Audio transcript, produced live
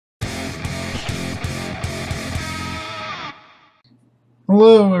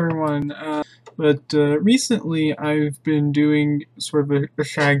Hello everyone, recently I've been doing sort of a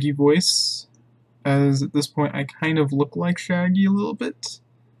Shaggy voice, as at this point I kind of look like Shaggy a little bit.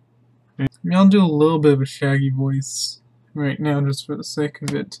 I'll do a little bit of a Shaggy voice right now just for the sake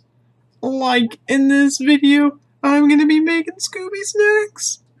of it. Like in this video, I'm gonna be making Scooby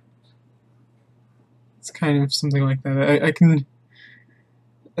snacks! It's kind of something like that. I can...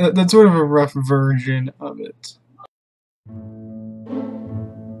 that's sort of a rough version of it.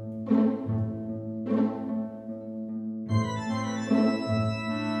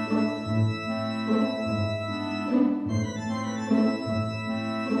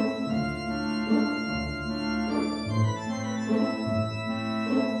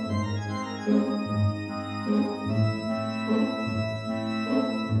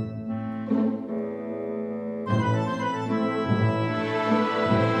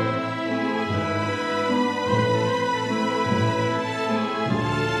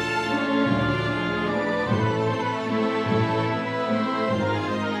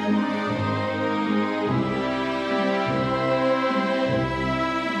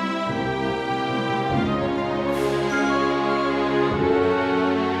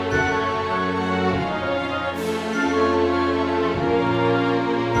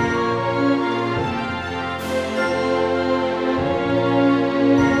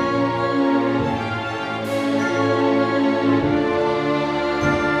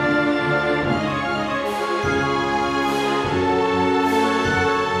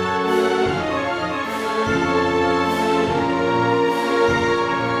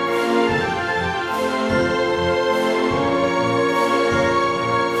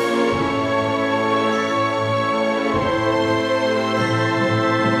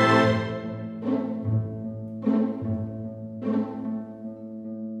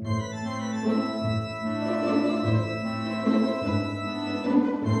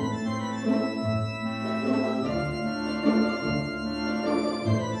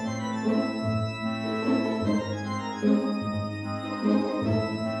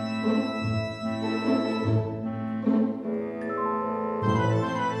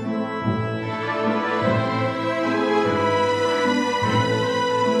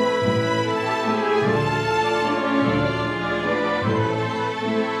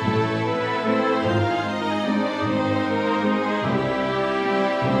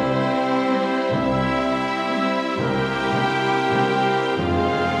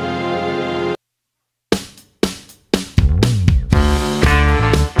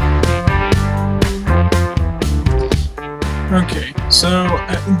 Okay, so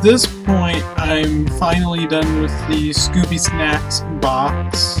at this point, I'm finally done with the Scooby Snacks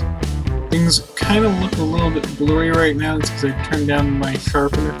box. Things kind of look a little bit blurry right now, it's because I turned down my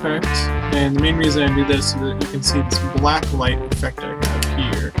sharpen effect, and the main reason I do this is so that you can see this black light effect I have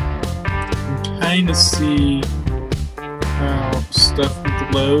here. You can kind of see how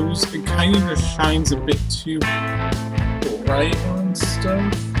stuff glows. It kind of just shines a bit too bright on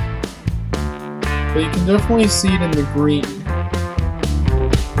stuff. But you can definitely see it in the green.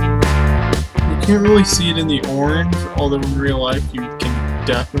 You can't really see it in the orange, although in real life you can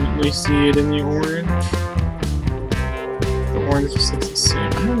definitely see it in the orange. The orange just looks the same.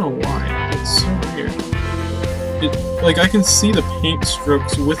 I don't know why. It's so weird. Like, I can see the paint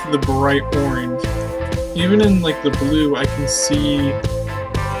strokes with the bright orange. Even in, like, the blue, I can see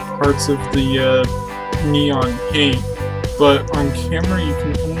parts of the neon paint. But on camera, you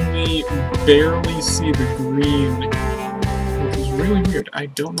can only barely see the green, which is really weird. I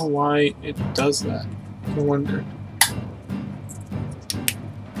don't know why it does that. I wonder.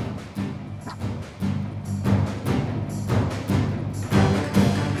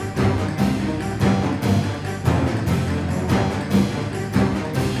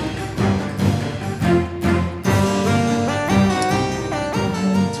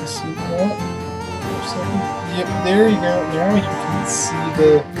 Yep, there you go. Now you can see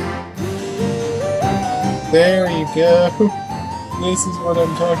the... There you go. This is what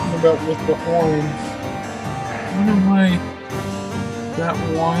I'm talking about with the orange. I don't know why that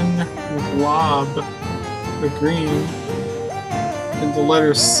one blob, the green, and the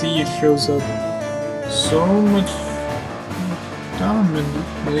letter C shows up so much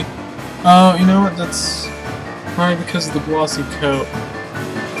dominantly. Oh, you know what? That's probably because of the glossy coat.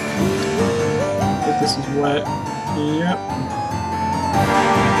 This is wet. Yep.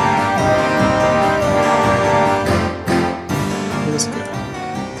 That's good.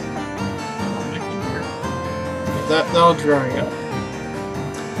 That'll dry up.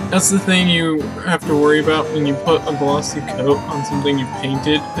 That's the thing you have to worry about when you put a glossy coat on something you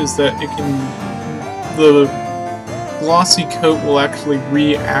painted, is that it can... the glossy coat will actually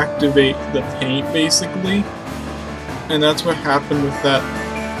reactivate the paint, basically. And that's what happened with that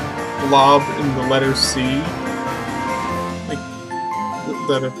blob in the letter C, like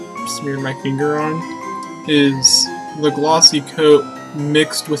that I smeared my finger on, is the glossy coat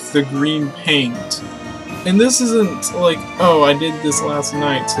mixed with the green paint. And this isn't like, oh, I did this last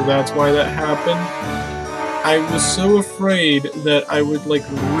night, so that's why that happened. I was so afraid that I would like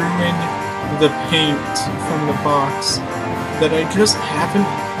ruin the paint from the box that I just haven't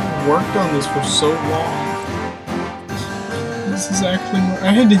worked on this for so long. This is actually more,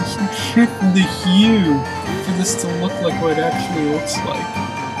 I had to shift the hue for this to look like what it actually looks like.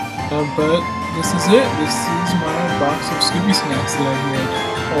 But this is it. This is my box of Scooby snacks that I've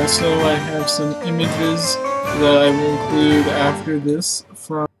made. Also, I have some images that I will include after this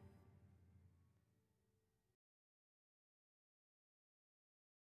from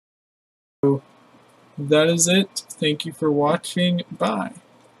that is it. Thank you for watching. Bye.